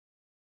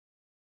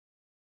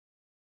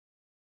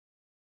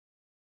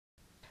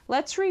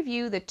Let's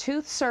review the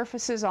tooth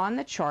surfaces on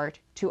the chart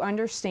to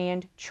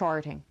understand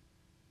charting.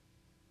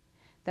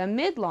 The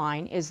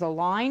midline is the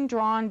line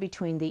drawn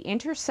between the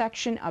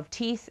intersection of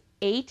teeth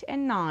 8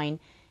 and 9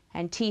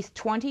 and teeth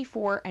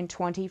 24 and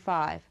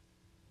 25.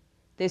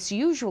 This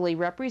usually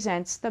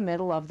represents the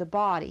middle of the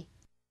body.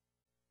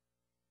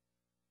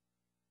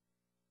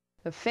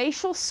 The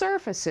facial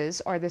surfaces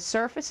are the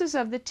surfaces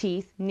of the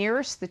teeth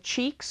nearest the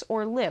cheeks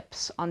or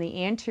lips on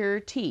the anterior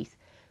teeth,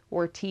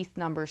 or teeth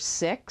number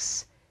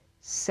 6,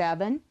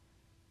 7,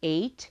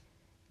 8,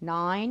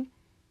 9,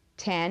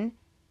 10,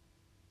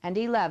 and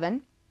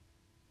 11,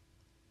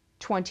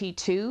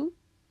 22,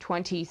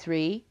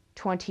 23,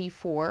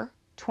 24,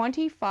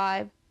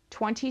 25,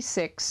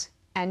 26,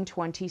 and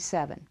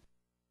 27.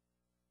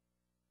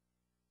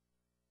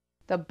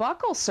 The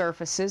buccal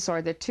surfaces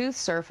are the tooth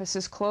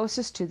surfaces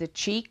closest to the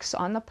cheeks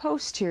on the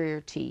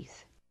posterior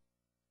teeth.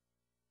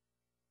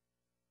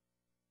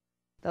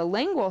 The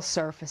lingual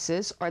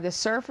surfaces are the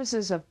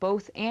surfaces of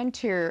both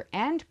anterior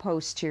and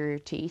posterior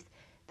teeth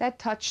that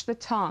touch the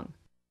tongue.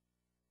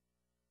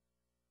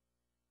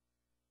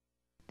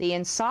 The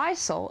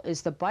incisal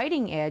is the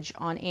biting edge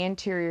on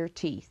anterior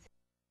teeth.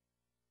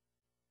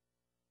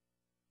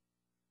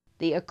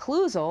 The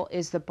occlusal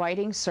is the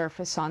biting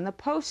surface on the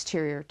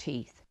posterior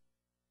teeth.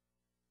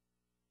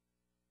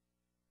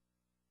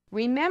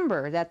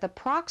 Remember that the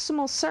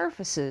proximal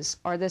surfaces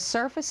are the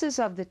surfaces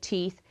of the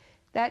teeth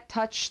that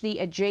touch the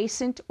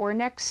adjacent or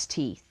next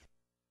teeth.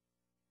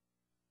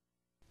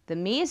 The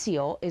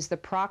mesial is the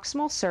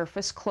proximal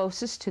surface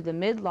closest to the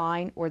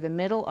midline or the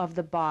middle of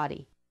the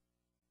body.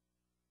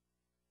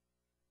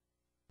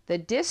 The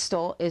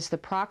distal is the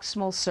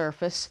proximal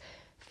surface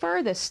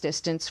furthest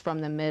distance from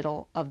the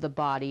middle of the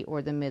body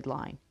or the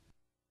midline.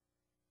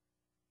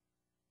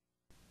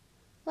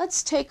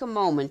 Let's take a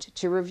moment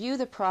to review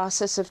the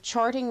process of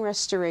charting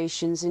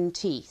restorations in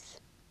teeth.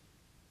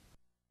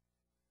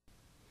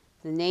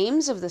 The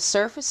names of the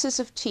surfaces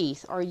of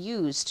teeth are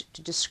used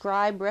to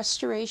describe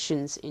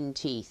restorations in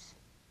teeth.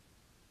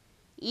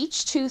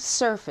 Each tooth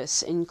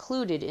surface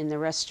included in the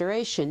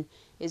restoration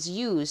is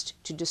used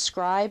to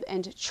describe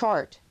and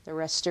chart the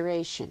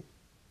restoration.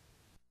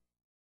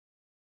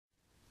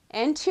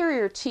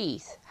 Anterior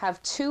teeth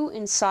have two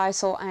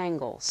incisal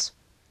angles: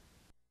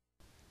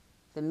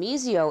 the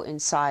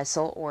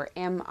mesio-incisal or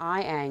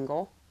MI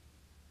angle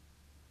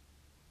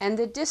and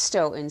the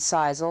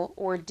disto-incisal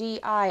or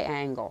DI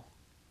angle.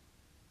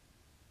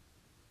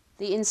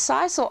 The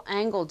incisal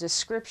angle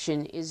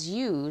description is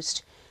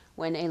used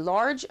when a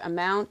large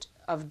amount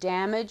of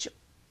damage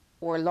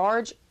or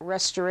large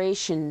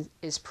restoration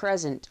is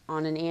present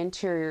on an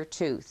anterior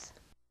tooth.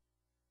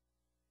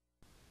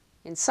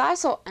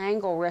 Incisal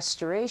angle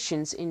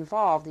restorations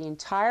involve the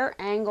entire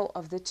angle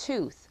of the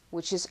tooth,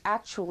 which is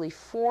actually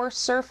 4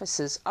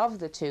 surfaces of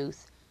the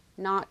tooth,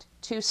 not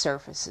 2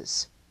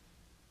 surfaces.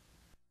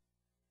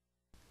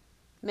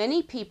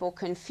 Many people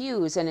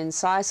confuse an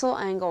incisal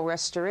angle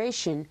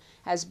restoration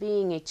as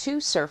being a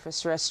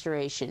 2-surface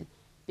restoration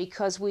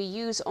because we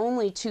use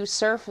only 2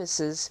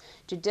 surfaces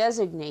to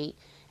designate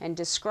and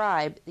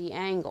describe the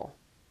angle.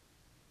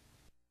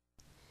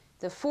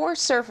 The 4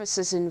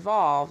 surfaces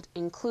involved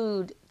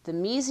include the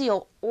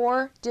mesial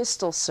or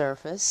distal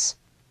surface,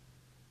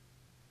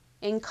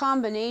 in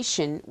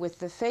combination with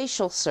the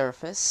facial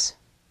surface,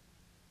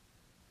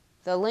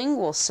 the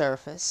lingual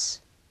surface,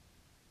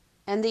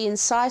 and the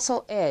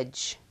incisal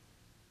edge.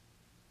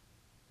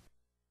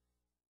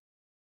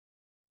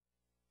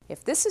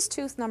 If this is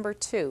tooth number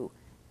 2,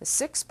 the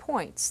 6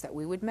 points that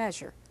we would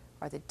measure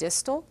are the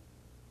distal,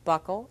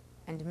 buccal,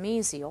 and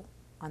mesial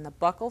on the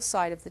buccal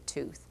side of the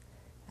tooth,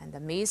 and the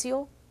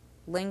mesial,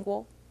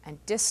 lingual,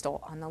 and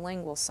distal on the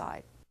lingual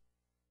side.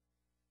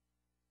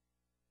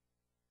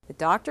 The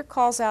doctor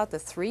calls out the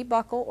 3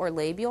 buccal or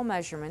labial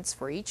measurements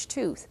for each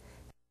tooth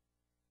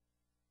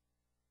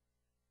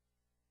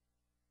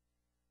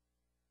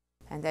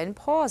and then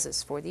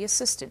pauses for the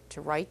assistant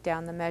to write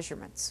down the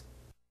measurements.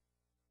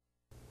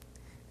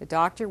 The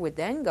doctor would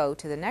then go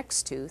to the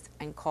next tooth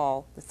and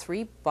call the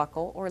 3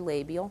 buccal or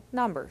labial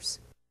numbers.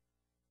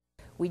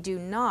 We do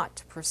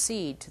not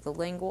proceed to the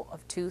lingual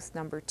of tooth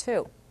number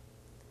 2.